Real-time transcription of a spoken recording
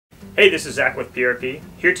Hey, this is Zach with PRP,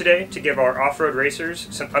 here today to give our off-road racers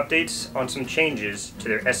some updates on some changes to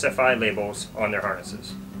their SFI labels on their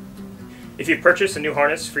harnesses. If you've purchased a new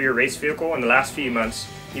harness for your race vehicle in the last few months,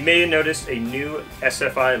 you may have noticed a new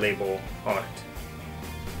SFI label on it.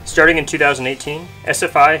 Starting in 2018,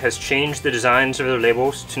 SFI has changed the designs of their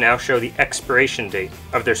labels to now show the expiration date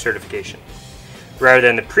of their certification, rather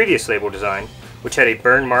than the previous label design, which had a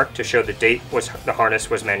burn mark to show the date the harness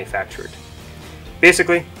was manufactured.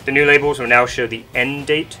 Basically, the new labels will now show the end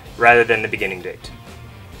date rather than the beginning date.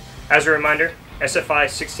 As a reminder, SFI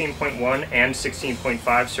 16.1 and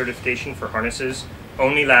 16.5 certification for harnesses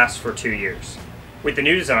only lasts for 2 years. With the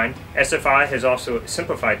new design, SFI has also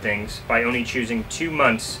simplified things by only choosing 2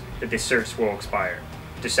 months that the certs will expire,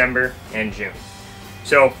 December and June.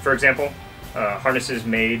 So, for example, harnesses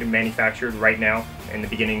made and manufactured right now in the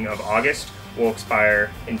beginning of August will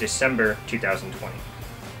expire in December 2020.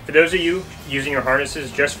 For those of you using your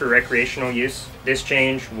harnesses just for recreational use, this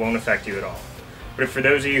change won't affect you at all. But for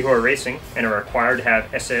those of you who are racing and are required to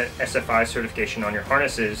have SFI certification on your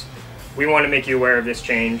harnesses, we want to make you aware of this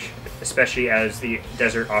change, especially as the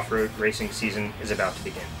desert off-road racing season is about to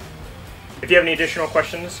begin. If you have any additional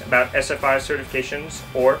questions about SFI certifications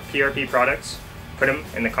or PRP products, put them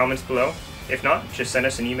in the comments below. If not, just send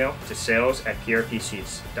us an email to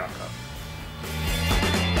sales@prpseats.com.